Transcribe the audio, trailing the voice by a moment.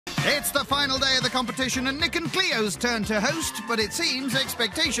It's the final day of the competition and Nick and Cleo's turn to host, but it seems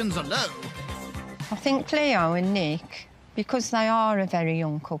expectations are low. I think Cleo and Nick, because they are a very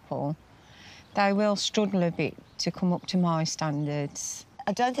young couple, they will struggle a bit to come up to my standards.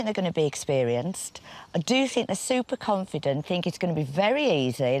 I don't think they're going to be experienced. I do think they're super confident, think it's going to be very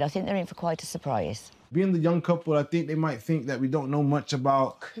easy, and I think they're in for quite a surprise. Being the young couple, I think they might think that we don't know much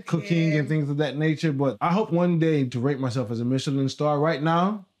about cooking and things of that nature, but I hope one day to rate myself as a Michelin star. Right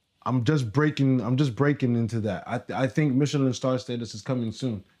now, I'm just breaking into that. I think Michelin star status is coming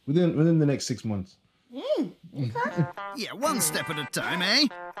soon, within the next 6 months. Yeah, one step at a time, eh?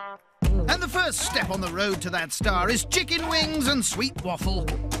 And the first step on the road to that star is chicken wings and sweet waffle.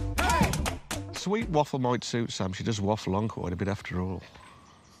 Sweet waffle might suit Sam. She does waffle on quite a bit after all.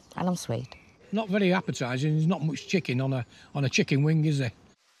 And I'm sweet. Not very appetising. There's not much chicken on a chicken wing, is there?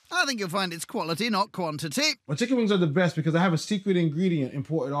 I think you'll find it's quality, not quantity. Well, chicken wings are the best because I have a secret ingredient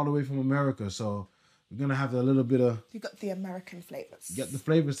imported all the way from America, so we're going to have a little bit of... You got the American flavours. Got the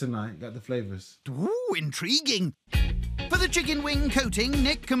flavours tonight, got the flavours. Ooh, intriguing. For the chicken wing coating,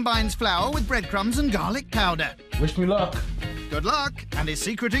 Nick combines flour with breadcrumbs and garlic powder. Wish me luck. Good luck, and his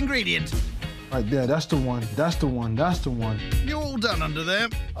secret ingredient. Right there, that's the one, that's the one, that's the one. You're all done under there.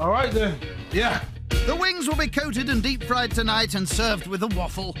 All right then, yeah. The wings will be coated and deep-fried tonight and served with a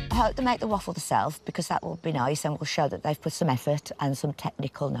waffle. I hope they make the waffle themselves, because that will be nice and will show that they've put some effort and some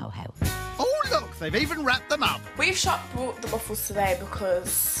technical know-how. Oh, look, they've even wrapped them up. We've brought the waffles today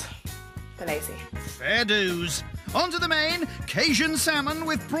because they're lazy. Fair dues. On to the main, Cajun salmon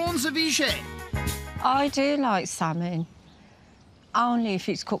with prawn ceviche. I do like salmon, only if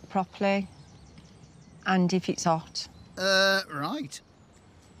it's cooked properly and if it's hot. Right.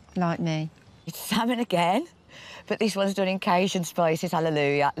 Like me. It's salmon again, but this one's done in Cajun spices.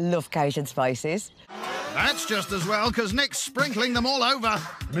 Hallelujah. Love Cajun spices. That's just as well, because Nick's sprinkling them all over.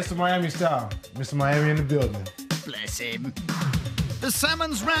 Mr. Miami style. Mr. Miami in the building. Bless him. The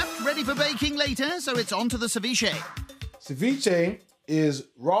salmon's wrapped, ready for baking later, so it's on to the ceviche. Ceviche is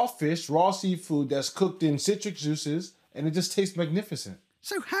raw fish, raw seafood that's cooked in citric juices, and it just tastes magnificent.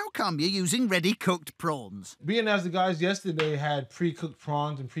 So how come you're using ready-cooked prawns? Being as the guys yesterday had pre-cooked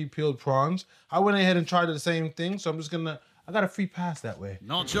prawns and pre-peeled prawns, I went ahead and tried the same thing, so I got a free pass that way.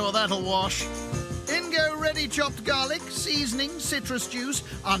 Not sure that'll wash. In go ready chopped garlic, seasoning, citrus juice,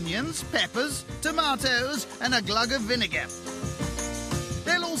 onions, peppers, tomatoes, and a glug of vinegar.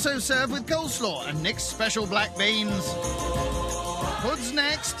 They'll also serve with coleslaw and Nick's special black beans. Hood's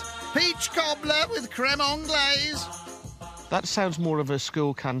next. Peach cobbler with creme anglaise. That sounds more of a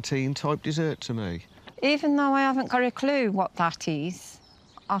school canteen type dessert to me. Even though I haven't got a clue what that is,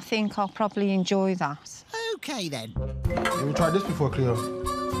 I think I'll probably enjoy that. OK, then. Have you tried this before, Cleo?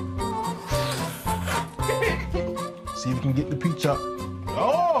 See if you can get the peach up.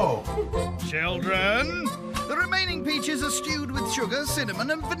 Oh! Children, the remaining peaches are stewed with sugar,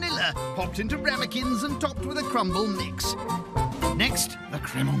 cinnamon and vanilla, popped into ramekins and topped with a crumble mix. Next, the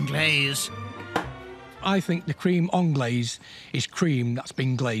creme anglaise. I think the creme anglaise is cream that's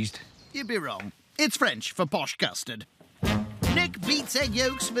been glazed. You'd be wrong. It's French for posh custard. Nick beats egg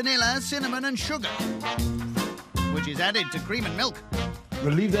yolks, vanilla, cinnamon and sugar, which is added to cream and milk.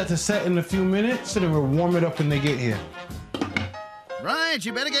 We'll leave that to set in a few minutes, and then we'll warm it up when they get here. Right,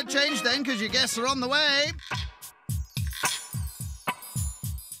 you better get changed then, because your guests are on the way.